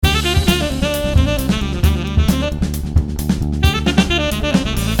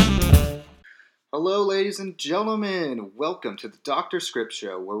Hello, ladies and gentlemen. Welcome to the Dr. Script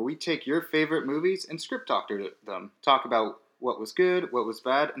Show, where we take your favorite movies and script doctor them. Talk about what was good, what was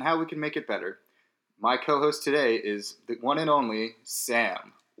bad, and how we can make it better. My co-host today is the one and only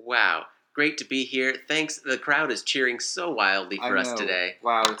Sam. Wow, great to be here. Thanks. The crowd is cheering so wildly for us today.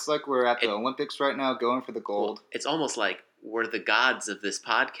 Wow, it's like we're at the Olympics right now, going for the gold. Well, it's almost like we're the gods of this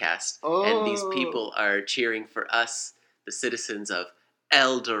podcast, Oh. and these people are cheering for us, the citizens of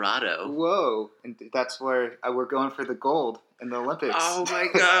El Dorado. Whoa, and that's where we're going for the gold in the Olympics. Oh my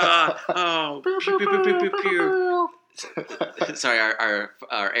god! Oh, pew, pew, pew, pew, pew, pew. Sorry,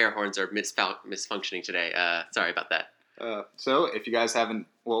 our air horns are misfunctioning today. Sorry about that. So, if you guys haven't,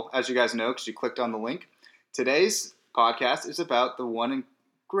 well, as you guys know, because you clicked on the link, today's podcast is about the one and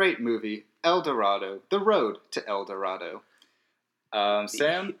great movie, El Dorado, The Road to El Dorado.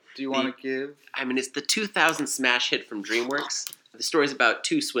 Sam, do you want to give? I mean, it's the 2000 smash hit from DreamWorks. The story is about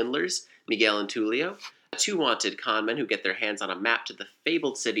two swindlers, Miguel and Tulio, two wanted conmen who get their hands on a map to the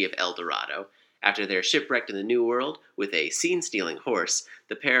fabled city of El Dorado. After they're shipwrecked in the New World with a scene-stealing horse,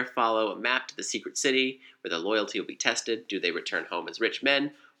 the pair follow a map to the secret city where their loyalty will be tested. Do they return home as rich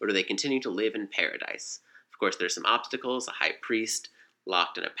men, or do they continue to live in paradise? Of course, there's some obstacles, a high priest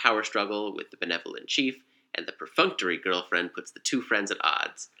locked in a power struggle with the benevolent chief, and the perfunctory girlfriend puts the two friends at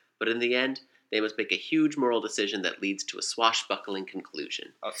odds. But in the end, they must make a huge moral decision that leads to a swashbuckling conclusion.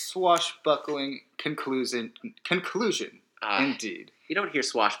 A swashbuckling conclusion. Indeed. You don't hear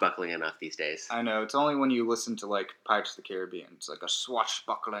swashbuckling enough these days. I know. It's only when you listen to, like, Pirates of the Caribbean. It's like a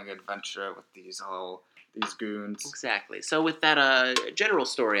swashbuckling adventure with these goons. Exactly. So with that general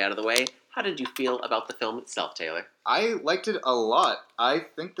story out of the way, how did you feel about the film itself, Taylor? I liked it a lot. I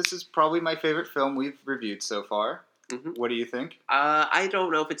think this is probably my favorite film we've reviewed so far. Mm-hmm. What do you think? I don't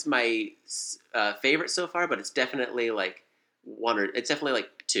know if it's my favorite so far, but it's definitely like it's definitely like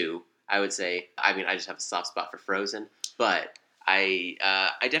two, I would say. I mean, I just have a soft spot for Frozen, but I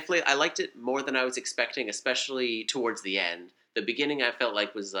liked it more than I was expecting, especially towards the end. The beginning I felt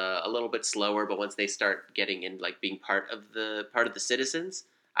like was a little bit slower, but once they start getting in, like being part of the citizens,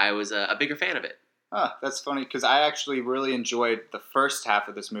 I was a bigger fan of it. Huh, that's funny because I actually really enjoyed the first half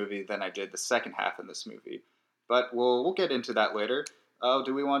of this movie than I did the second half of this movie. But we'll get into that later.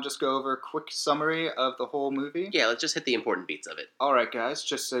 Do we want to just go over a quick summary of the whole movie? Yeah, let's just hit the important beats of it. All right, guys.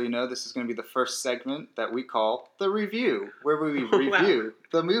 Just so you know, this is going to be the first segment that we call The Review, where we review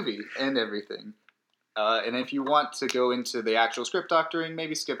the movie and everything. And if you want to go into the actual script doctoring,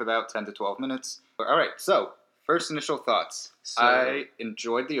 maybe skip about 10 to 12 minutes. All right, so first initial thoughts. I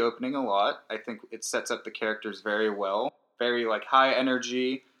enjoyed the opening a lot. I think it sets up the characters very well. Very, like, high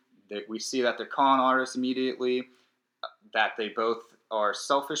energy. We see that they're con artists immediately, that they both are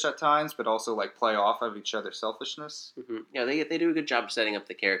selfish at times, but also like play off of each other's selfishness. Mm-hmm. Yeah, they do a good job setting up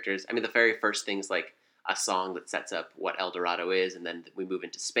the characters. I mean, the very first thing's like a song that sets up what El Dorado is, and then we move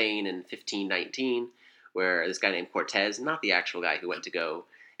into Spain in 1519, where this guy named Cortez, not the actual guy who went to go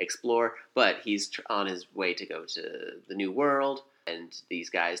explore, but he's on his way to go to the New World, and these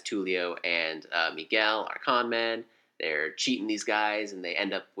guys, Tulio and Miguel, are con men. They're cheating these guys, and they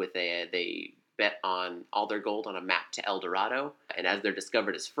end up with they bet on all their gold on a map to El Dorado. And as they're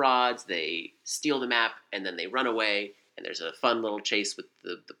discovered as frauds, they steal the map, and then they run away. And there's a fun little chase with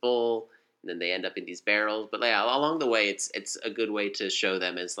the bull, and then they end up in these barrels. But yeah, along the way, it's a good way to show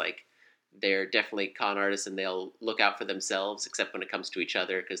them as like they're definitely con artists, and they'll look out for themselves, except when it comes to each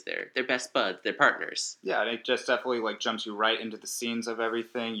other, because they're best buds, they're partners. Yeah, and it just definitely like jumps you right into the scenes of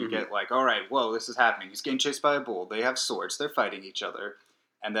everything. You get like, all right, whoa, this is happening. He's getting chased by a bull. They have swords. They're fighting each other,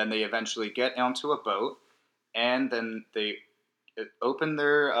 and then they eventually get onto a boat, and then they open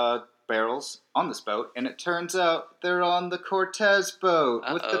their barrels on this boat, and it turns out they're on the Cortez boat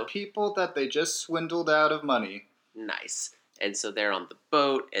with the people that they just swindled out of money. Nice. And so they're on the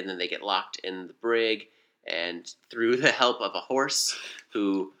boat, and then they get locked in the brig, and through the help of a horse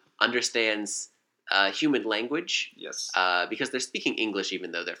who understands human language. Yes. Because they're speaking English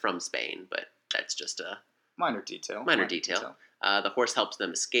even though they're from Spain, but that's just a minor detail. The horse helps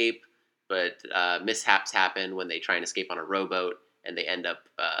them escape, but mishaps happen when they try and escape on a rowboat, and they end up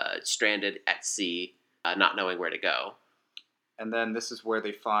stranded at sea, not knowing where to go. And then this is where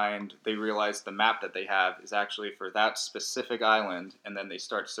they realize the map that they have is actually for that specific island, and then they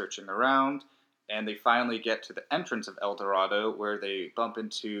start searching around, and they finally get to the entrance of El Dorado, where they bump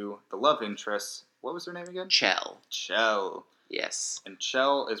into the love interest. What was her name again? Chell. Yes. And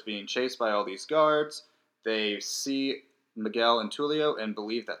Chell is being chased by all these guards. They see Miguel and Tulio and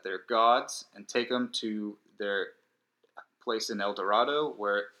believe that they're gods, and take them to their place in El Dorado,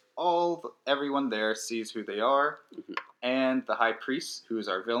 where everyone there sees who they are. Mm-hmm. And the high priest, who is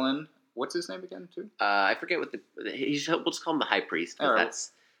our villain, what's his name again, too? I forget what we'll just call him the High Priest, because All right.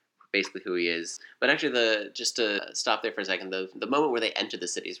 that's basically who he is. But actually, just to stop there for a second, the moment where they enter the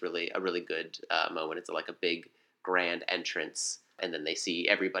city is really a really good moment. It's like a big grand entrance, and then they see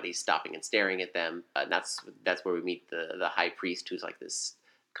everybody stopping and staring at them. And that's where we meet the High Priest, who's like this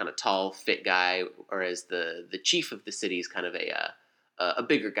kind of tall, fit guy, whereas the chief of the city is kind of a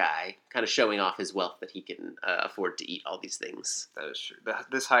bigger guy, kind of showing off his wealth that he can afford to eat all these things. That is true.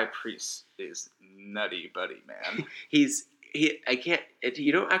 This High Priest is nutty buddy, man.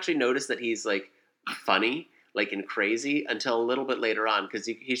 You don't actually notice that he's like funny, like and crazy until a little bit later on, because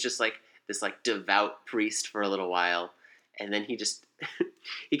he's just like this like devout priest for a little while, and then he just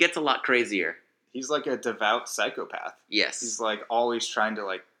he gets a lot crazier. He's like a devout psychopath. Yes. He's like always trying to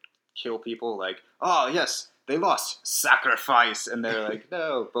like kill people. Like, oh yes, they lost, sacrifice, and they're like,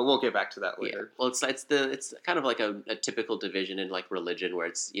 no. But we'll get back to that later. Yeah. Well, it's kind of like a typical division in like religion, where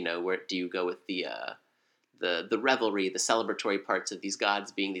it's where do you go with the revelry, the celebratory parts of these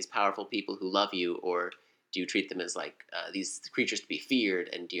gods being these powerful people who love you, or do you treat them as like these creatures to be feared,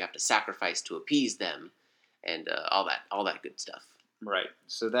 and do you have to sacrifice to appease them, and all that good stuff. Right.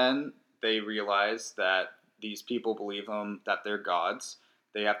 So then they realize that these people believe them that they're gods.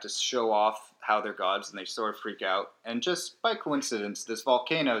 They have to show off how they're gods, and they sort of freak out. And just by coincidence, this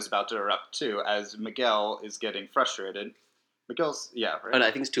volcano is about to erupt too, as Miguel is getting frustrated. Miguel's, yeah, right? Oh, no,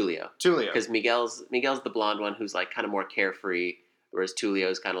 I think it's Tulio. Tulio. Because Miguel's the blonde one who's like kind of more carefree, whereas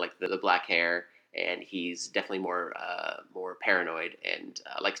Tulio's kind of like the black hair, and he's definitely more paranoid and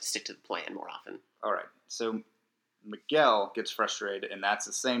likes to stick to the plan more often. All right. So Miguel gets frustrated, and that's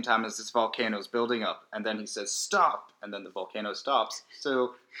the same time as this volcano is building up. And then he says, stop! And then the volcano stops.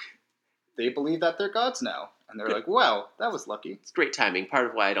 So they believe that they're gods now. And they're like, wow, that was lucky. It's great timing. Part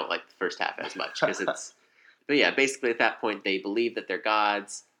of why I don't like the first half as much, because it's... But yeah, basically at that point, they believe that they're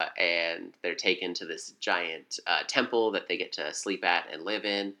gods, and they're taken to this giant temple that they get to sleep at and live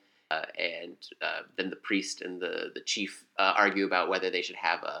in. And then the priest and the chief argue about whether they should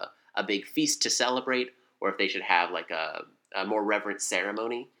have a big feast to celebrate, or if they should have like a more reverent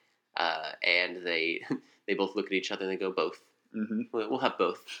ceremony. And they both look at each other and they go, both. Mm-hmm. We'll have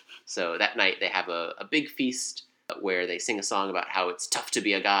both. So that night they have a big feast where they sing a song about how it's tough to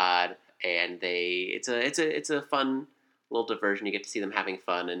be a god, and it's a fun little diversion. You get to see them having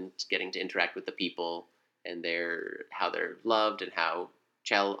fun and getting to interact with the people, and how they're loved, and how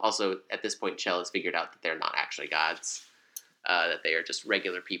Chell also at this point Chell has figured out that they're not actually gods, that they are just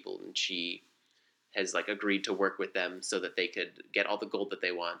regular people, and she has like agreed to work with them so that they could get all the gold that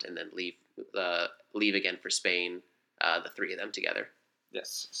they want and then leave again for Spain, the three of them together.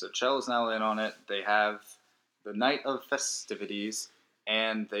 Yes, so Chell is now in on it. They have the night of festivities,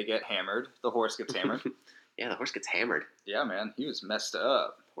 and they get hammered. The horse gets hammered. Yeah, the horse gets hammered. Yeah, man, he was messed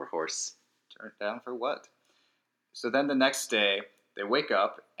up. Poor horse. Turned down for what? So then the next day, they wake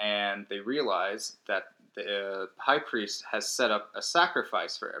up, and they realize that the high priest has set up a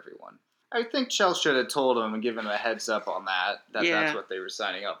sacrifice for everyone. I think Chell should have told him and given him a heads up on that that's what they were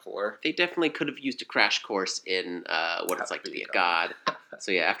signing up for. They definitely could have used a crash course in what it's like to be a god.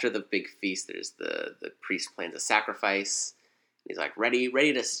 So yeah, after the big feast, there's the priest plans a sacrifice. He's like ready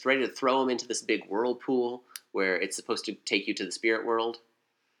to throw him into this big whirlpool where it's supposed to take you to the spirit world.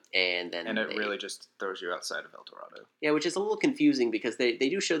 And then it really just throws you outside of El Dorado. Yeah, which is a little confusing because they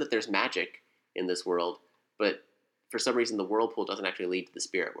do show that there's magic in this world, but for some reason the whirlpool doesn't actually lead to the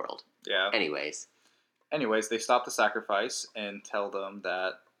spirit world. Yeah. Anyways, they stop the sacrifice and tell them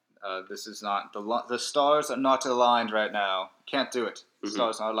that this is not... The stars are not aligned right now. Can't do it. The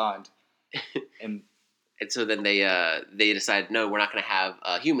stars are aligned. And so then they decide, no, we're not going to have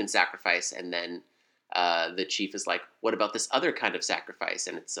a human sacrifice. And then the chief is like, what about this other kind of sacrifice?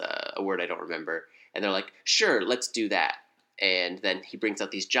 And it's a word I don't remember. And they're like, sure, let's do that. And then he brings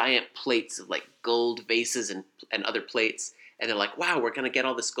out these giant plates of like gold vases and other plates. And they're like, wow, we're going to get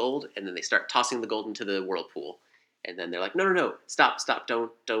all this gold. And then they start tossing the gold into the whirlpool. And then they're like, no, stop,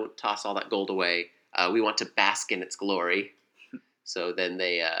 don't toss all that gold away. We want to bask in its glory. So then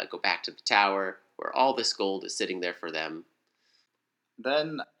they go back to the tower where all this gold is sitting there for them.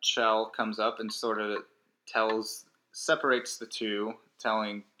 Then Chell comes up and sort of separates the two,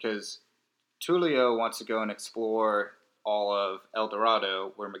 because Tulio wants to go and explore all of El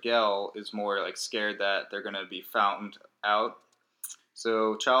Dorado, where Miguel is more like scared that they're going to be found out.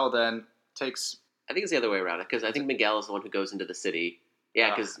 So Chell then takes... I think it's the other way around, because I think Miguel is the one who goes into the city.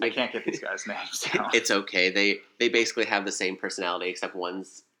 Yeah, because I can't get these guys' names down. It's okay. They basically have the same personality, except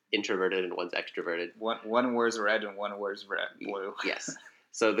one's introverted and one's extroverted. One wears red and one wears blue. Yes.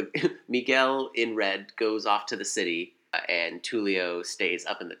 So Miguel in red goes off to the city and Tulio stays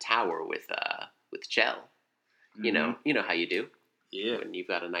up in the tower with Chell. You know how you do when you've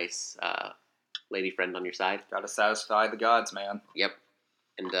got a nice lady friend on your side. Gotta satisfy the gods, man. Yep.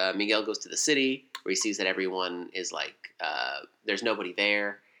 And Miguel goes to the city where he sees that everyone is like, there's nobody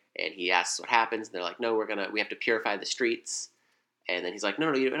there, and he asks what happens. And they're like, no, we have to purify the streets. And then he's like,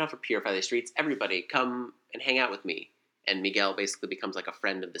 no, you don't have to purify the streets. Everybody, come and hang out with me. And Miguel basically becomes like a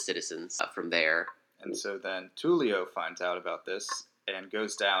friend of the citizens from there. And so then Tulio finds out about this and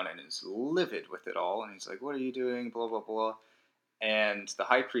goes down and is livid with it all. And he's like, what are you doing? Blah, blah, blah. And the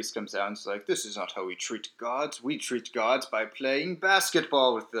high priest comes down and is like, this is not how we treat gods. We treat gods by playing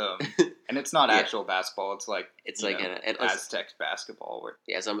basketball with them. And it's not actual basketball. It's like an Aztec basketball.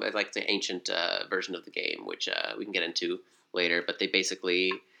 It's like the ancient version of the game, which we can get into later. But they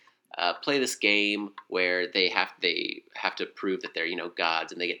basically play this game where they have to prove that they're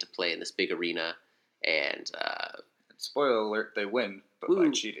gods, and they get to play in this big arena. And spoiler alert, they win, but by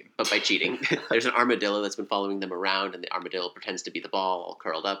cheating. There's an armadillo that's been following them around, and the armadillo pretends to be the ball, all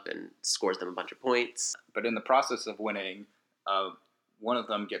curled up, and scores them a bunch of points. But in the process of winning, one of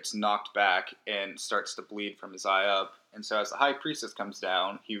them gets knocked back and starts to bleed from his eye up. And so as the high priestess comes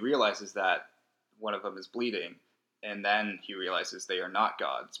down, he realizes that one of them is bleeding. And then he realizes they are not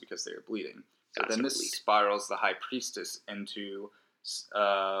gods because they are bleeding. So then this spirals the high priestess into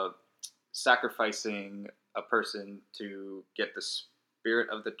sacrificing a person to get the spirit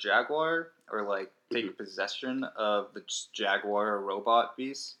of the jaguar, or like take possession of the jaguar robot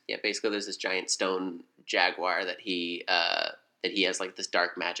beast. Yeah, basically there's this giant stone jaguar that he has like this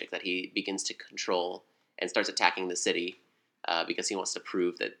dark magic that he begins to control and starts attacking the city because he wants to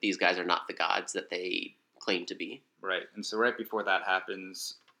prove that these guys are not the gods that they claim to be. Right, and so right before that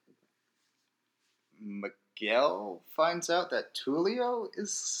happens, Miguel finds out that Tulio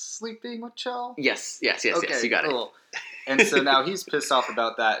is sleeping with Chell? Yes, you got it. And so now he's pissed off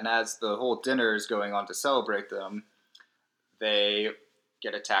about that, and as the whole dinner is going on to celebrate them, they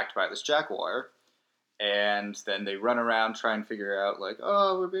get attacked by this jaguar, and then they run around trying to figure out, like,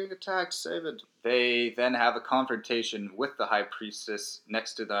 oh, we're being attacked, save it. They then have a confrontation with the high priestess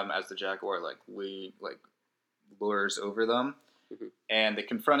next to them as the jaguar, lures over them. And they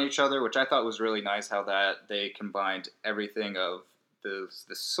confront each other, which I thought was really nice, how that they combined everything of the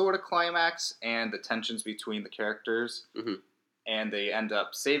sort of climax and the tensions between the characters. And they end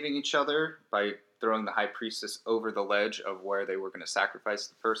up saving each other by throwing the high priestess over the ledge of where they were going to sacrifice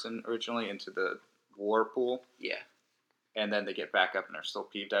the person originally into the war pool. Yeah. And then they get back up and are still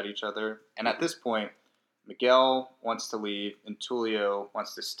peeved at each other. And at this point, Miguel wants to leave and Tulio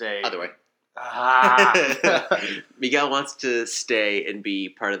wants to stay. Other way. Miguel wants to stay and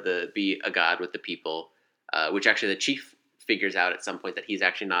be a god with the people, which actually the chief figures out at some point that he's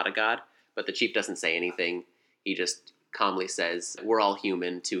actually not a god, but the chief doesn't say anything. He just calmly says, we're all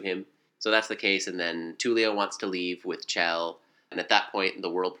human to him. So that's the case, and then Tulio wants to leave with Chell, and at that point the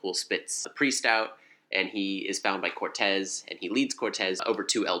whirlpool spits the priest out, and he is found by Cortez, and he leads Cortez over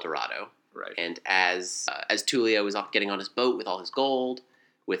to El Dorado. Right. And as Tulio is off getting on his boat with all his gold,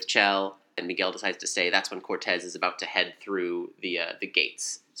 with Chell, and Miguel decides to stay, that's when Cortez is about to head through the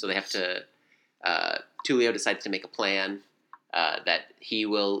gates. So they have to... Tulio decides to make a plan that he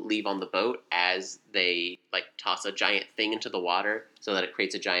will leave on the boat as they toss a giant thing into the water so that it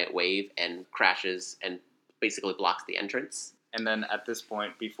creates a giant wave and crashes and basically blocks the entrance. And then at this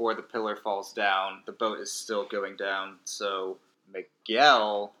point, before the pillar falls down, the boat is still going down. So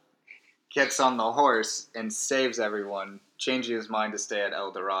Miguel gets on the horse and saves everyone, changing his mind to stay at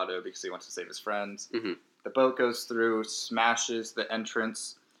El Dorado because he wants to save his friends. The boat goes through, smashes the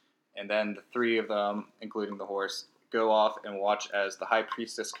entrance, and then the three of them, including the horse, go off and watch as the high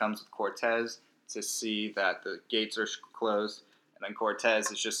priestess comes with Cortez to see that the gates are closed. And then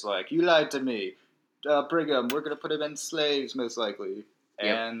Cortez is just like, you lied to me. Bring him. We're going to put him in slaves, most likely.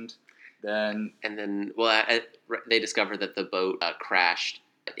 And then... they discover that the boat crashed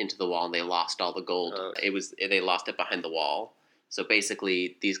into the wall and they lost all the gold. They lost it behind the wall. So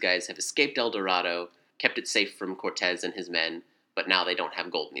basically, these guys have escaped El Dorado, kept it safe from Cortez and his men, but now they don't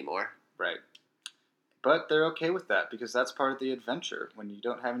have gold anymore. Right. But they're okay with that because that's part of the adventure when you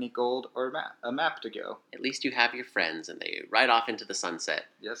don't have any gold or a map to go. At least you have your friends, and they ride off into the sunset.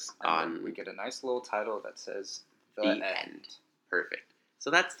 Yes, and we get a nice little title that says The End. Perfect. So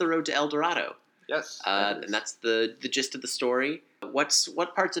that's the road to El Dorado. Yes. And that's the gist of the story.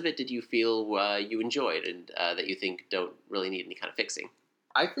 What parts of it did you feel you enjoyed and that you think don't really need any kind of fixing?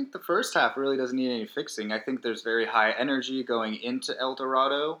 I think the first half really doesn't need any fixing. I think there's very high energy going into El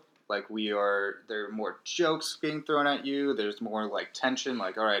Dorado. Like there are more jokes being thrown at you. There's more like tension.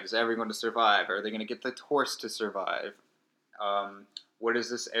 Like, all right, is everyone to survive? Are they going to get the horse to survive? What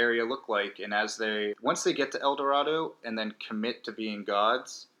does this area look like? And once they get to El Dorado and then commit to being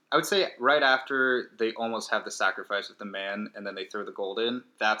gods, I would say right after they almost have the sacrifice with the man and then they throw the gold in,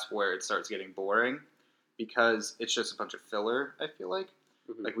 that's where it starts getting boring because it's just a bunch of filler, I feel like.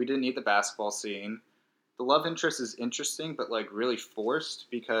 Mm-hmm. Like, we didn't need the basketball scene. The love interest is interesting, but like really forced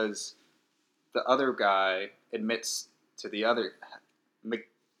because the other guy admits to the other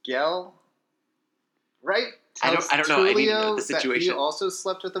Miguel, right? I don't know. I need to know the That situation. he also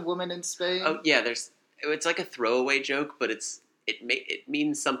slept with a woman in Spain. Oh yeah, it's like a throwaway joke, but it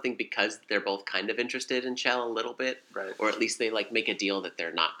means something because they're both kind of interested in Chell a little bit, Right. Or at least they like make a deal that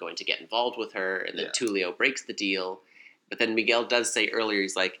they're not going to get involved with her, and then Tulio breaks the deal. But then Miguel does say earlier,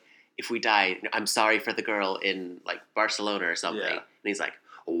 he's like, "If we die, I'm sorry for the girl in like Barcelona or something." Yeah. And he's like,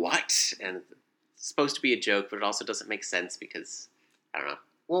 "What?" And it's supposed to be a joke, but it also doesn't make sense because I don't know.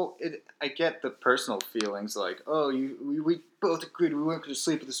 Well, I get the personal feelings, like, oh, we both agreed we weren't going to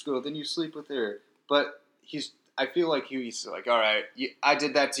sleep with this girl, then you sleep with her. But I feel like he's like, all right, I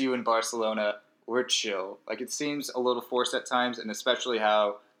did that to you in Barcelona, we're chill. Like, it seems a little forced at times, and especially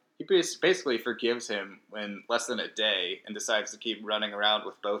how he basically forgives him in less than a day and decides to keep running around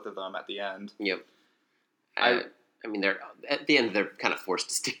with both of them at the end. Yep. I mean, they're at the end. They're kind of forced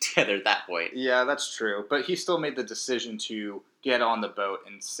to stick together at that point. Yeah, that's true. But he still made the decision to get on the boat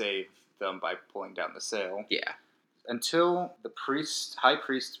and save them by pulling down the sail. Yeah. Until the high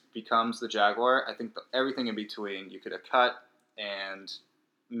priest becomes the Jaguar, I think everything in between you could have cut and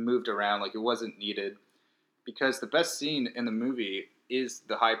moved around like it wasn't needed. Because the best scene in the movie is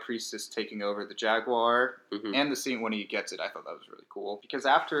the high priestess taking over the Jaguar, and the scene when he gets it. I thought that was really cool. Because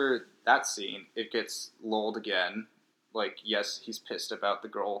after that scene, it gets lulled again. Like, yes, he's pissed about the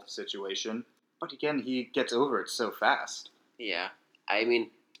girl situation, but again, he gets over it so fast. Yeah. I mean,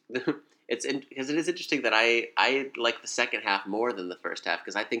 because it is interesting that I like the second half more than the first half,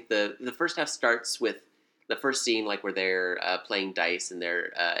 because I think the first half starts with the first scene, like where they're playing dice and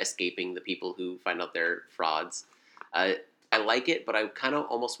they're escaping the people who find out they're frauds. I like it, but I kind of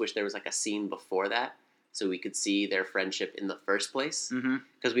almost wish there was like a scene before that so we could see their friendship in the first place,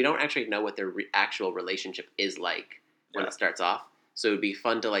 because we don't actually know what their actual relationship is like when it starts off. So it would be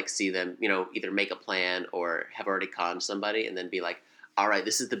fun to like see them, either make a plan or have already conned somebody and then be like, all right,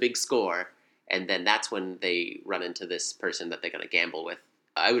 this is the big score. And then that's when they run into this person that they're going to gamble with.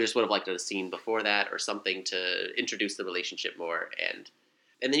 I would have liked a scene before that or something to introduce the relationship more. And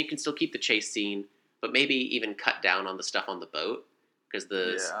then you can still keep the chase scene, but maybe even cut down on the stuff on the boat. Because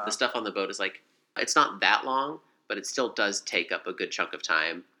the stuff on the boat is like, it's not that long, but it still does take up a good chunk of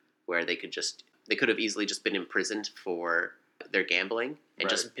time where they could have easily just been imprisoned for their gambling and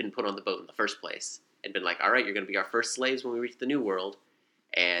just been put on the boat in the first place and been like, all right, you're going to be our first slaves when we reach the new world.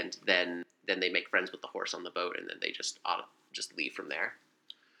 And then they make friends with the horse on the boat, and then they just leave from there.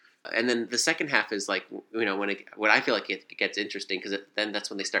 And then the second half is like, when I feel like it gets interesting, because then that's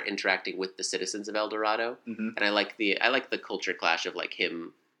when they start interacting with the citizens of El Dorado. And I like the culture clash of like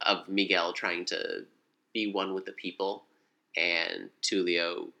of Miguel trying to be one with the people, and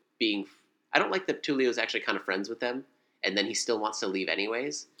Tulio being. I don't like that Tulio's actually kind of friends with them, and then he still wants to leave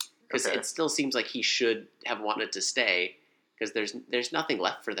anyways, because it still seems like he should have wanted to stay, because there's nothing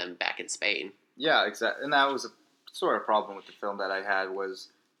left for them back in Spain. Yeah, exactly. And that was a sort of problem with the film that I had was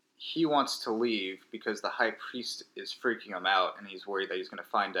he wants to leave because the high priest is freaking him out and he's worried that he's going to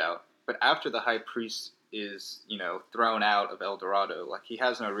find out. But after the high priest is, thrown out of El Dorado, like, he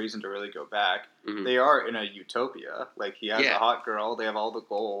has no reason to really go back. They are in a utopia. Like, he has a hot girl, they have all the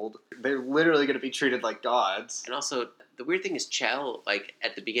gold. They're literally going to be treated like gods. And also, the weird thing is Chell, like,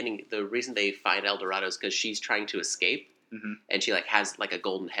 at the beginning, the reason they find El Dorado is because she's trying to escape. And she, like, has, like, a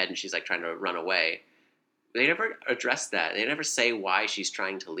golden head and she's, like, trying to run away. They never address that. They never say why she's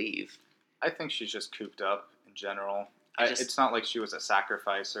trying to leave. I think she's just cooped up in general. It's not like she was a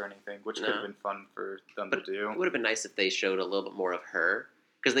sacrifice or anything, which could have been fun for them to do. It would have been nice if they showed a little bit more of her,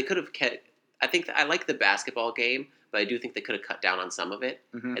 because they could have kept. I think I like the basketball game, but I do think they could have cut down on some of it.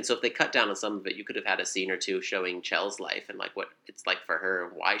 And so if they cut down on some of it, you could have had a scene or two showing Chell's life and like what it's like for her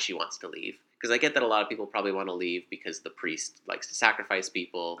and why she wants to leave. Because I get that a lot of people probably want to leave because the priest likes to sacrifice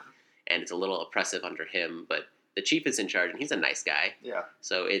people, and it's a little oppressive under him. But the chief is in charge, and he's a nice guy. Yeah.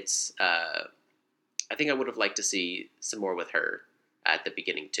 So it's. I think I would have liked to see some more with her at the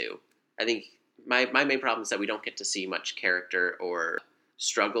beginning too. I think my main problem is that we don't get to see much character or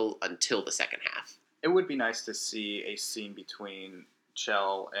struggle until the second half. It would be nice to see a scene between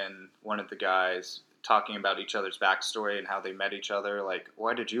Chell and one of the guys talking about each other's backstory and how they met each other. Like,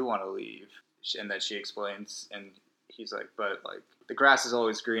 why did you want to leave? And then she explains, and he's like, but like the grass is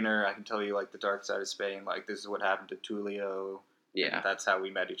always greener. I can tell you like the dark side of Spain. Like this is what happened to Tulio. Yeah. And that's how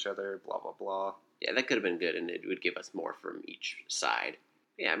we met each other. Blah blah blah. Yeah, that could have been good, and it would give us more from each side.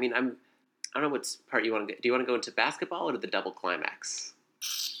 Yeah, I mean, I don't know what part you want to go. Do you want to go into basketball or the double climax?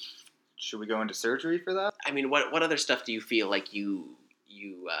 Should we go into surgery for that? I mean, what other stuff do you feel like you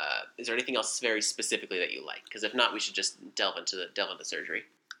is there anything else very specifically that you like? Because if not, we should just delve into surgery.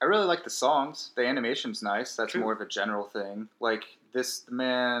 I really like the songs. The animation's nice. That's True. more of a general thing. Like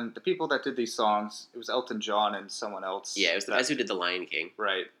the people that did these songs, it was Elton John and someone else. Yeah, it was the guys who did The Lion King.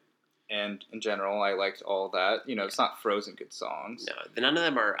 Right. And in general, I liked all that. You know, it's not Frozen good songs. No, none of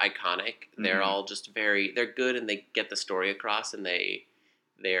them are iconic. They're all just they're good, and they get the story across, and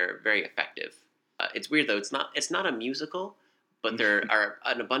they're very effective. It's weird though. It's not a musical, but there are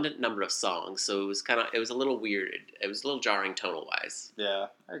an abundant number of songs. So it was a little weird. It was a little jarring tonal wise. Yeah,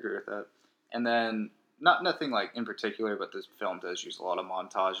 I agree with that. And then nothing like in particular, but this film does use a lot of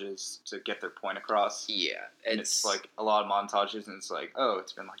montages to get their point across. Yeah, and it's like a lot of montages, and it's like, oh,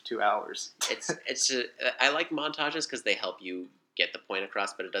 it's been like 2 hours. I like montages because they help you get the point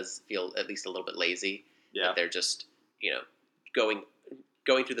across, but it does feel at least a little bit lazy. Yeah, that they're just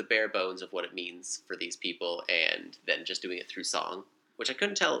going through the bare bones of what it means for these people, and then just doing it through song. Which I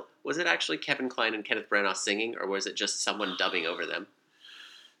couldn't tell. Was it actually Kevin Kline and Kenneth Branagh singing, or was it just someone dubbing over them?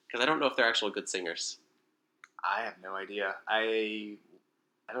 Because I don't know if they're actual good singers. I have no idea. I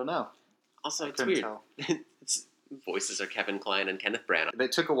don't know. Also, it's weird. Voices are Kevin Kline and Kenneth Branagh.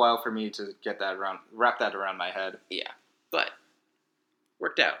 It took a while for me to wrap that around my head. Yeah, but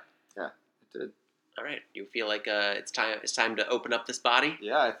worked out. Yeah, it did. All right, you feel like it's time to open up this body?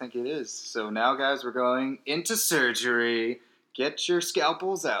 Yeah, I think it is. So now, guys, we're going into surgery. Get your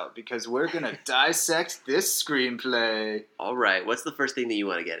scalpels out because we're gonna dissect this screenplay. All right, what's the first thing that you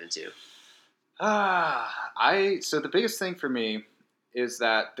want to get into? So the biggest thing for me is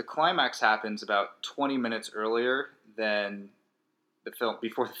that the climax happens about 20 minutes earlier than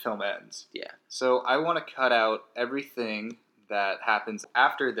before the film ends. Yeah. So I want to cut out everything that happens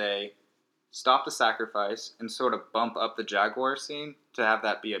after they stop the sacrifice and sort of bump up the jaguar scene to have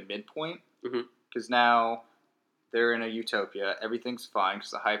that be a midpoint. Because now they're in a utopia. Everything's fine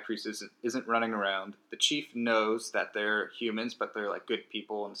because the high priest isn't running around. The chief knows that they're humans, but they're like good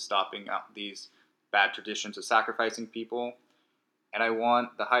people and stopping out these bad traditions of sacrificing people. And I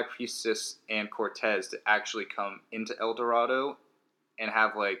want the high priestess and Cortez to actually come into El Dorado and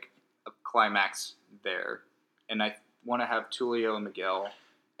have like a climax there. And I want to have Tulio and Miguel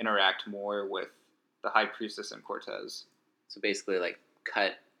interact more with the high priestess and Cortez. So basically, like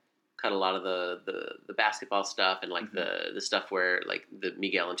cut a lot of the basketball stuff and like the stuff where like the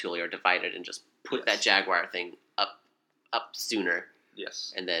Miguel and Tulio are divided, and just put that jaguar thing up sooner.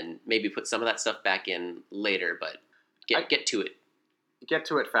 Yes. And then maybe put some of that stuff back in later, but get to it. Get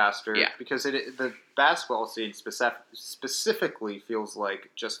to it faster. Yeah. Because the basketball scene specifically feels like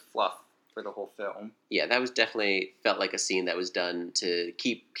just fluff for the whole film. Yeah, that was definitely felt like a scene that was done to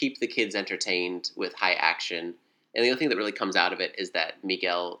keep the kids entertained with high action. And the only thing that really comes out of it is that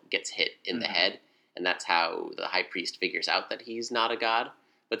Miguel gets hit in the head, and that's how the high priest figures out that he's not a god.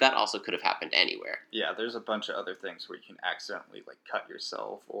 But that also could have happened anywhere. Yeah, there's a bunch of other things where you can accidentally like cut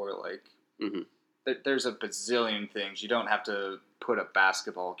yourself, or like there's a bazillion things. You don't have to put a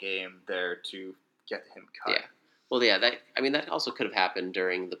basketball game there to get him cut. Yeah. Well, yeah, that also could have happened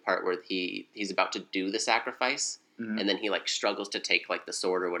during the part where he's about to do the sacrifice, and then he like struggles to take like the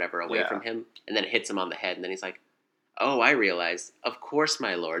sword or whatever away from him, and then it hits him on the head, and then he's like, "Oh, I realize. Of course,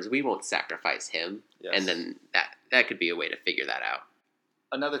 my lords, we won't sacrifice him." Yes. And then that could be a way to figure that out.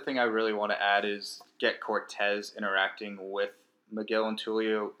 Another thing I really want to add is get Cortez interacting with Miguel and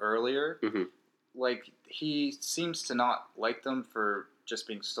Tulio earlier. Like, he seems to not like them for just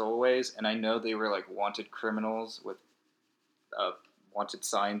being stowaways, and I know they were like wanted criminals with wanted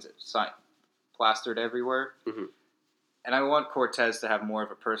signs plastered everywhere. And I want Cortez to have more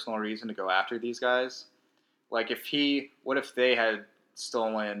of a personal reason to go after these guys. Like, what if they had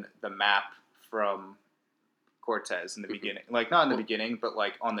stolen the map from Cortez in the beginning? Like, not in the beginning, but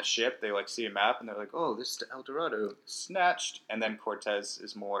like on the ship, they like see a map and they're like, "Oh, this is El Dorado, snatched." And then Cortez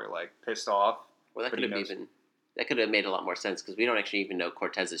is more like pissed off. Well, that could have made a lot more sense, because we don't actually even know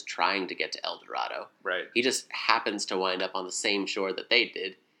Cortez is trying to get to El Dorado. Right. He just happens to wind up on the same shore that they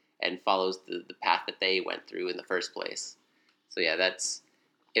did, and follows the path that they went through in the first place. So yeah, that's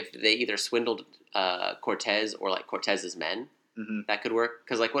if they either swindled Cortez or like Cortez's men, that could work.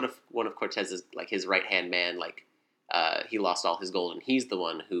 Because like, what if one of Cortez's like his right hand man, like he lost all his gold, and he's the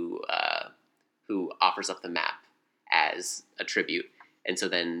one who who offers up the map as a tribute. And so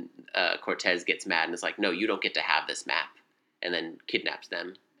then Cortez gets mad and is like, no, you don't get to have this map. And then kidnaps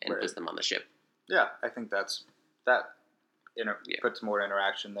them and puts them on the ship. Yeah, I think that puts more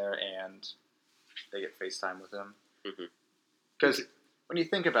interaction there, and they get FaceTime with him. Because when you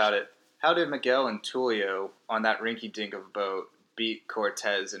think about it, how did Miguel and Tulio on that rinky-dink of a boat beat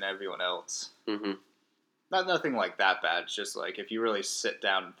Cortez and everyone else? Nothing like that bad. It's just like if you really sit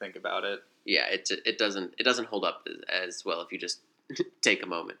down and think about it. Yeah, it doesn't hold up as well if you just take a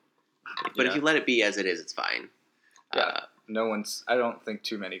moment. But if you let it be as it is, it's fine. Yeah, I don't think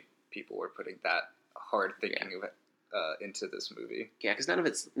too many people were putting that hard thinking of it into this movie. Yeah, because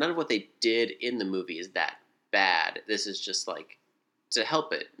none of what they did in the movie is that bad. This is just like to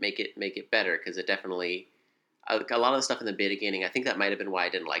help it, make it better, because it definitely a lot of the stuff in the beginning. I think that might have been why I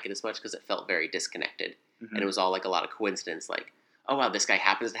didn't like it as much, because it felt very disconnected, and it was all like a lot of coincidence. Like, oh wow, this guy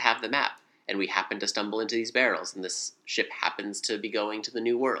happens to have the map, and we happen to stumble into these barrels, and this ship happens to be going to the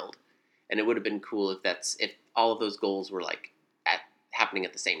New World. And it would have been cool if all of those goals were like happening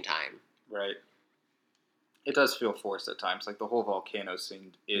at the same time. Right. It does feel forced at times. Like the whole volcano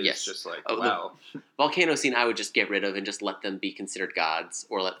scene is just like, wow. The volcano scene I would just get rid of and just let them be considered gods,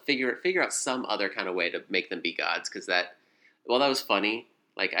 or figure out some other kind of way to make them be gods. Because that was funny.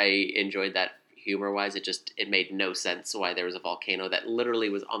 Like I enjoyed that humor wise. It made no sense why there was a volcano that literally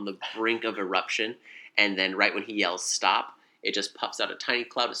was on the brink of eruption, and then right when he yells stop, it just puffs out a tiny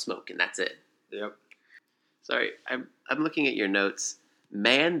cloud of smoke, and that's it. Yep. Sorry, I'm looking at your notes.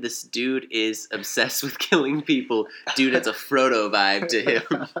 Man, this dude is obsessed with killing people. Dude, it's a Frodo vibe to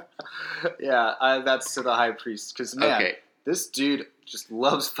him. Yeah, that's to the High Priest. Because, man, this dude just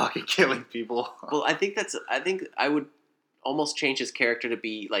loves fucking killing people. Well, I think I would almost change his character to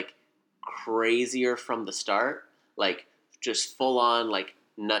be, like, crazier from the start. Like, just full on, like,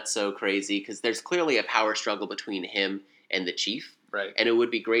 nutso crazy. Because there's clearly a power struggle between him and the chief. Right. And it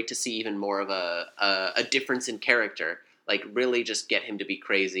would be great to see even more of a difference in character. Like, really just get him to be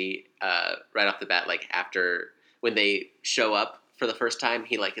crazy right off the bat. Like, when they show up for the first time,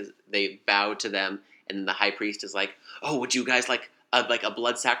 they bow to them, and then the High Priest is like, oh, would you guys like a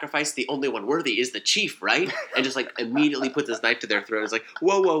blood sacrifice? The only one worthy is the chief, right? And just, like, immediately puts his knife to their throat. It's like,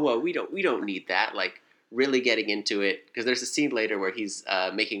 whoa, we don't need that. Like, really getting into it. Because there's a scene later where he's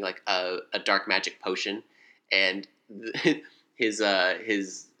making, like, a dark magic potion, and his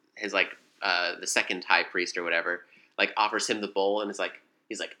the second High Priest or whatever, like, offers him the bowl, and he's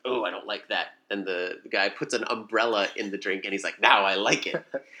like, oh, I don't like that. And the guy puts an umbrella in the drink, and he's like, now I like it.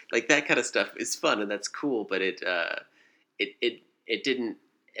 Like, that kind of stuff is fun, and that's cool, but it didn't.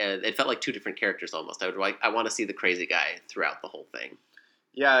 It felt like two different characters almost. I want to see the crazy guy throughout the whole thing.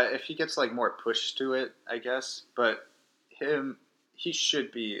 Yeah, if he gets like more push to it, I guess. But he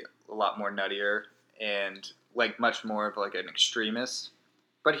should be a lot more nuttier and like much more of like an extremist.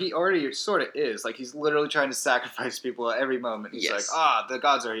 But he already sort of is. Like, he's literally trying to sacrifice people at every moment. He's like, the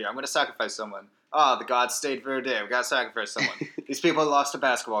gods are here. I'm going to sacrifice someone. The gods stayed for a day. We got to sacrifice someone. These people lost a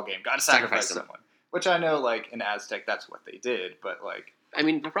basketball game. Got to sacrifice someone. Which I know, like, in Aztec, that's what they did. But, like... I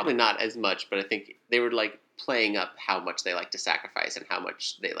mean, probably not as much, but I think they were, like, playing up how much they like to sacrifice and how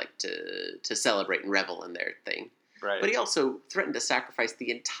much they like to celebrate and revel in their thing. Right. But he also threatened to sacrifice the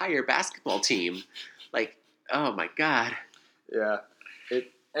entire basketball team. Like, oh, my God. Yeah.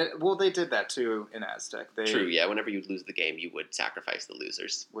 Well, they did that too in Aztec. True, yeah. Whenever you lose the game, you would sacrifice the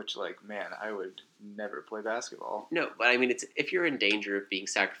losers. Which, like, man, I would never play basketball. No, but I mean, if you're in danger of being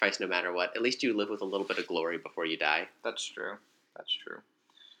sacrificed no matter what, at least you live with a little bit of glory before you die. That's true.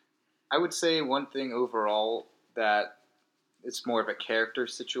 I would say one thing overall that it's more of a character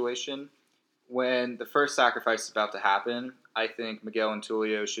situation. When the first sacrifice is about to happen, I think Miguel and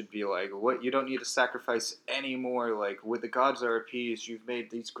Tulio should be like, what, you don't need to sacrifice anymore, like, with the gods are appeased, you've made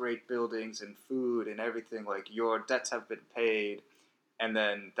these great buildings and food and everything, like, your debts have been paid, and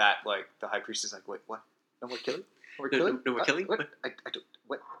then that, like, the High Priest is like, wait, what? No more killing? No more killing? What? I don't,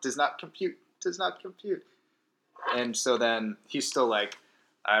 what? Does not compute. And so then, he's still like,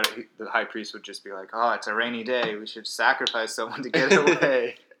 the High Priest would just be like, oh, it's a rainy day, we should sacrifice someone to get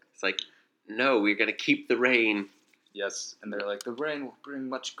away. It's like, no, we're going to keep the rain. Yes, and they're like, the rain will bring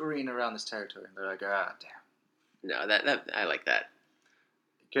much green around this territory. And they're like, damn. No, that I like that.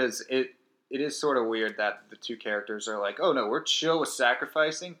 Because it is sort of weird that the two characters are like, oh no, we're chill with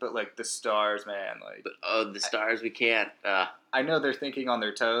sacrificing, but like the stars, man, like... But, the stars, we can't. I know they're thinking on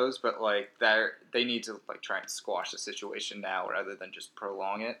their toes, but like they need to like try and squash the situation now rather than just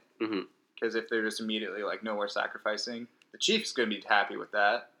prolong it. Because if they're just immediately like, no more sacrificing, the chief's going to be happy with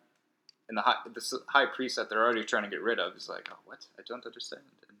that. And the high priest that they're already trying to get rid of is like, oh, what? I don't understand.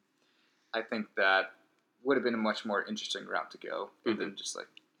 I think that would have been a much more interesting route to go than just like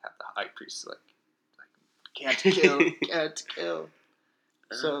have the high priest like can't kill, can't kill.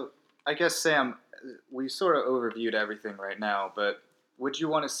 So I guess, Sam, we sort of overviewed everything right now, but would you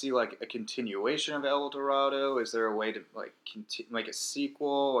want to see like a continuation of El Dorado? Is there a way to like make a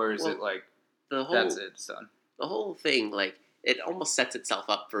sequel, or is it like that's it, it's done? The whole thing, like, it almost sets itself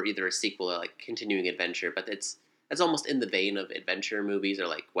up for either a sequel or like continuing adventure, but it's almost in the vein of adventure movies or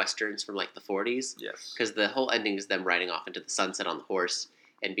like westerns from like the 40s. Yes. Because the whole ending is them riding off into the sunset on the horse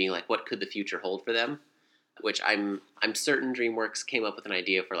and being like, what could the future hold for them? Which I'm certain DreamWorks came up with an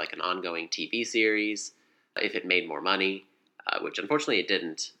idea for like an ongoing TV series if it made more money, which unfortunately it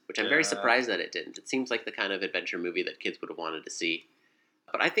didn't. Which I'm very surprised that it didn't. It seems like the kind of adventure movie that kids would have wanted to see.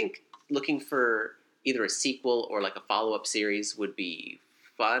 But I think looking for either a sequel or like a follow-up series would be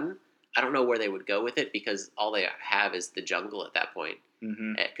fun. I don't know where they would go with it because all they have is the jungle at that point.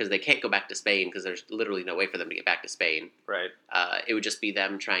 Because they can't go back to Spain because there's literally no way for them to get back to Spain. Right. It would just be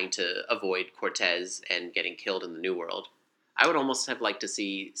them trying to avoid Cortez and getting killed in the New World. I would almost have liked to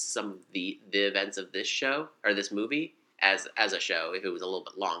see some of the events of this show or this movie as a show if it was a little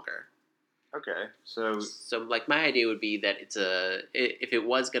bit longer. Okay, so like my idea would be that if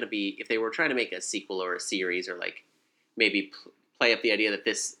they were trying to make a sequel or a series or like maybe play up the idea that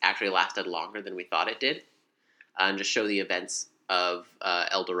this actually lasted longer than we thought it did, and just show the events of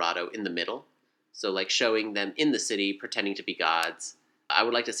El Dorado in the middle. So like showing them in the city pretending to be gods. I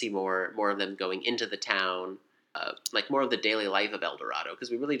would like to see more of them going into the town, like more of the daily life of El Dorado,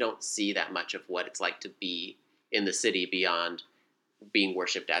 because we really don't see that much of what it's like to be in the city beyond being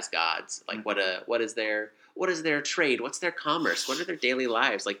worshipped as gods. Like what is their trade? What's their commerce? What are their daily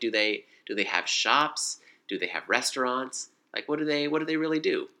lives? Like do they have shops? Do they have restaurants? Like what do they really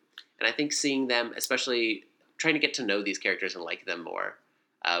do? And I think seeing them, especially trying to get to know these characters and like them more,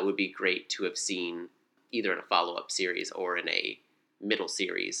 would be great to have seen either in a follow-up series or in a middle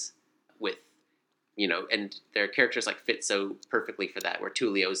series with, and their characters like fit so perfectly for that, where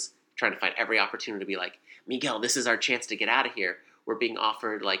Tulio's trying to find every opportunity to be like, Miguel, this is our chance to get out of here. We're being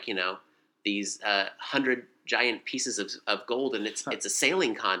offered like, these 100 giant pieces of gold and it's a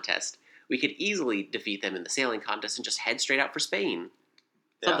sailing contest. We could easily defeat them in the sailing contest and just head straight out for Spain.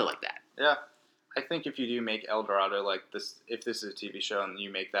 Something like that. Yeah. I think if you do make El Dorado like this, if this is a TV show and you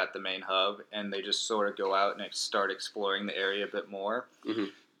make that the main hub and they just sort of go out and start exploring the area a bit more,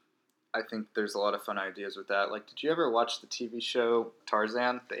 I think there's a lot of fun ideas with that. Like, did you ever watch the TV show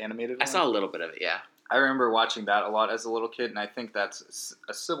Tarzan, the animated one? I saw a little bit of it, yeah. I remember watching that a lot as a little kid, and I think that's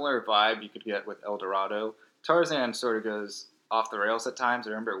a similar vibe you could get with El Dorado. Tarzan sort of goes off the rails at times.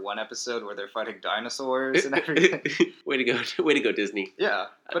 I remember one episode where they're fighting dinosaurs and everything. Way to go, Disney. Yeah,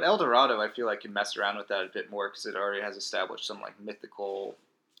 but El Dorado, I feel like can mess around with that a bit more because it already has established some like mythical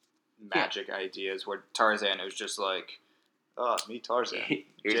magic ideas. Where Tarzan is just like, oh, meet Tarzan.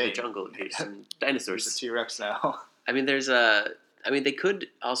 Here's the jungle. Here's some dinosaurs. Here's a T-Rex now. I mean, they could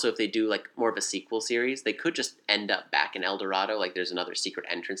also, if they do like more of a sequel series, they could just end up back in El Dorado. Like there's another secret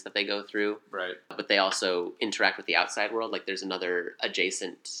entrance that they go through. Right. But they also interact with the outside world. Like there's another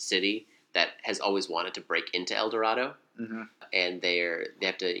adjacent city that has always wanted to break into El Dorado. And they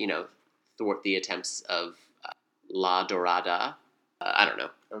have to, thwart the attempts of La Dorada. I don't know.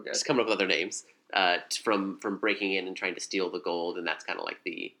 Okay. Just coming up with other names. From breaking in and trying to steal the gold. And that's kind of like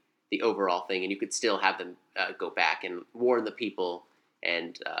the overall thing, and you could still have them go back and warn the people,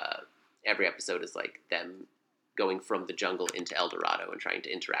 and every episode is like them going from the jungle into El Dorado and trying to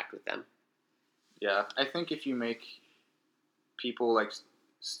interact with them. Yeah, I think if you make people like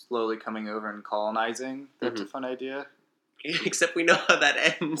slowly coming over and colonizing, that's a fun idea. Except we know how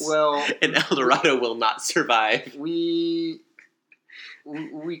that ends. Well, and El Dorado will not survive. We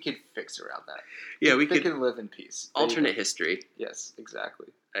could fix around that. Yeah, they can live in peace. Alternate history. Yes, exactly.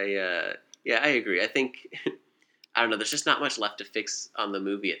 I agree. I think I don't know. There's just not much left to fix on the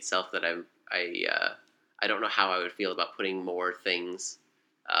movie itself that I don't know how I would feel about putting more things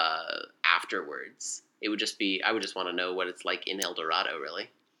afterwards. It would just be I would just want to know what it's like in El Dorado. Really,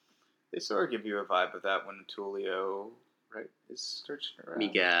 they sort of give you a vibe of that when Tulio, right, is searching around.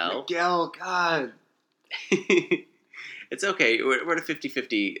 Miguel, God. It's okay. We're at a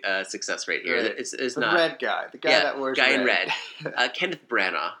 50-50 success rate here. Right. It's the not red guy, the guy that wears guy red. in red. Kenneth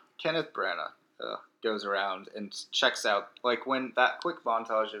Branagh. Kenneth Branagh goes around and checks out, like when that quick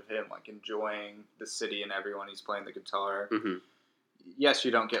montage of him like enjoying the city and everyone, he's playing the guitar. Yes,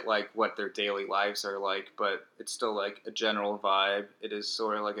 you don't get like what their daily lives are like, but it's still like a general vibe. It is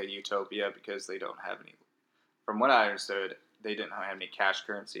sort of like a utopia because they don't have any. From what I understood, they didn't have any cash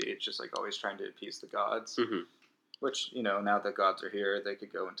currency. It's just like always trying to appease the gods. Which, now that gods are here, they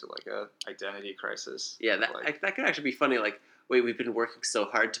could go into like a identity crisis. Yeah, Like, that could actually be funny. Like, wait, we've been working so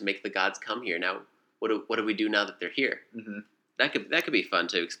hard to make the gods come here. Now, what do we do now that they're here? hmm That could be fun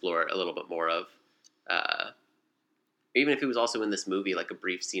to explore a little bit more of. Uh, Even if it was also in this movie, like a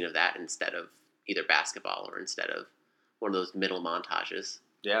brief scene of that instead of either basketball or instead of one of those middle montages.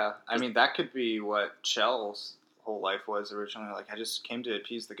 yeah, I mean, that could be what Chell's whole life was originally. Like, I just came to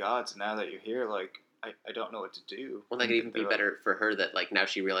appease the gods, and now that you're here, like, I don't know what to do. Well, that could even be better for her that like now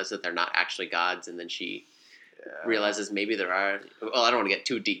she realizes that they're not actually gods, and then she realizes maybe there are. Well, I don't want to get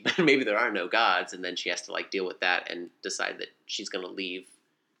too deep, but maybe there are no gods, and then she has to like deal with that and decide that she's going to leave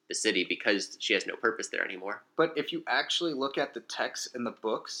the city because she has no purpose there anymore. But if you actually look at the text in the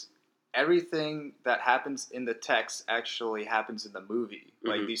books, everything that happens in the text actually happens in the movie. Mhm.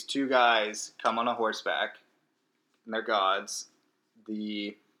 Like, these two guys come on a horseback, and they're gods.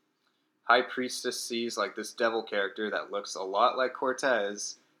 The high priestess sees like this devil character that looks a lot like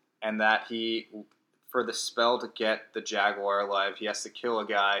Cortez, and that for the spell to get the jaguar alive, he has to kill a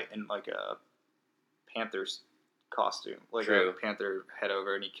guy in like a panther's costume, like True. a panther head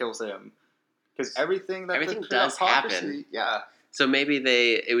over, and he kills him. Because everything does happen. Yeah, So maybe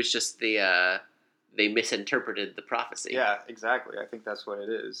it was just they misinterpreted the prophecy. yeah, exactly. I think that's what it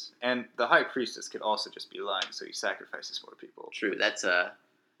is. And the high priestess could also just be lying, so he sacrifices more people. True. That's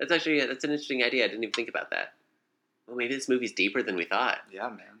actually an interesting idea. I didn't even think about that. Well, maybe this movie's deeper than we thought. Yeah,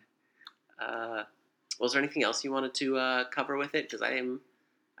 man. Was there anything else you wanted to cover with it? Because I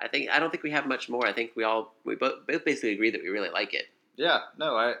don't think we have much more. I think we both basically agree that we really like it. Yeah,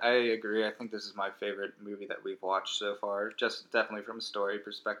 no, I agree. I think this is my favorite movie that we've watched so far, just definitely from a story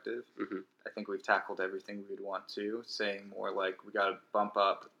perspective. Mm-hmm. I think we've tackled everything we'd want to, saying more like we got to bump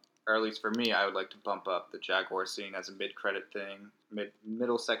up, or at least for me, I would like to bump up the Jaguar scene as a mid-credit thing,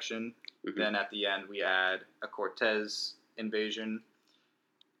 middle section. Mm-hmm. Then at the end, we add a Cortez invasion.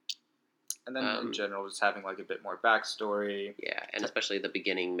 And then in general, just having like a bit more backstory. Yeah, and especially the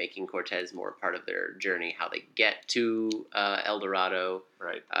beginning, making Cortez more part of their journey, how they get to El Dorado.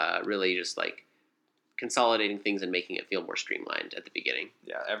 Right. Really just like consolidating things and making it feel more streamlined at the beginning.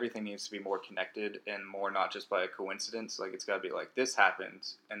 Yeah, everything needs to be more connected and more not just by a coincidence. Like, it's got to be like, this happened,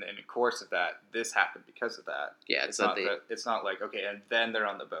 and then in the course of that, this happened because of that. Yeah, it's not like, okay, and then they're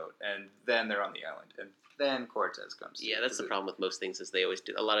on the boat, and then they're on the island, and then Cortez comes. Yeah, that's the problem with most things is they always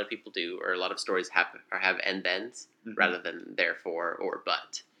do. A lot of people do, or a lot of stories have end ends rather than therefore or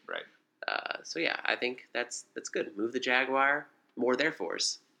but. Right. So yeah, I think that's good. Move the Jaguar, more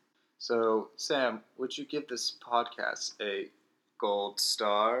therefores. So Sam, would you give this podcast a gold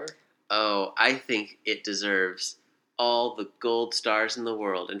star? Oh, I think it deserves all the gold stars in the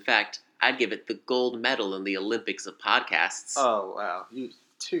world. In fact, I'd give it the gold medal in the Olympics of podcasts. Oh wow, you.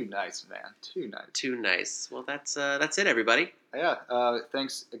 Too nice, man. Too nice. Too nice. Well, that's it, everybody. Yeah.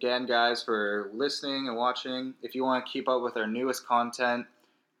 Thanks again, guys, for listening and watching. If you want to keep up with our newest content,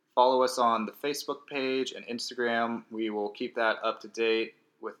 follow us on the Facebook page and Instagram. We will keep that up to date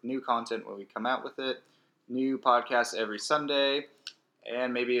with new content when we come out with it. New podcasts every Sunday,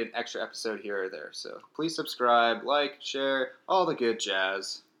 and maybe an extra episode here or there. So please subscribe, like, share, all the good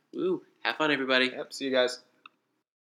jazz. Woo. Have fun, everybody. Yep. See you guys.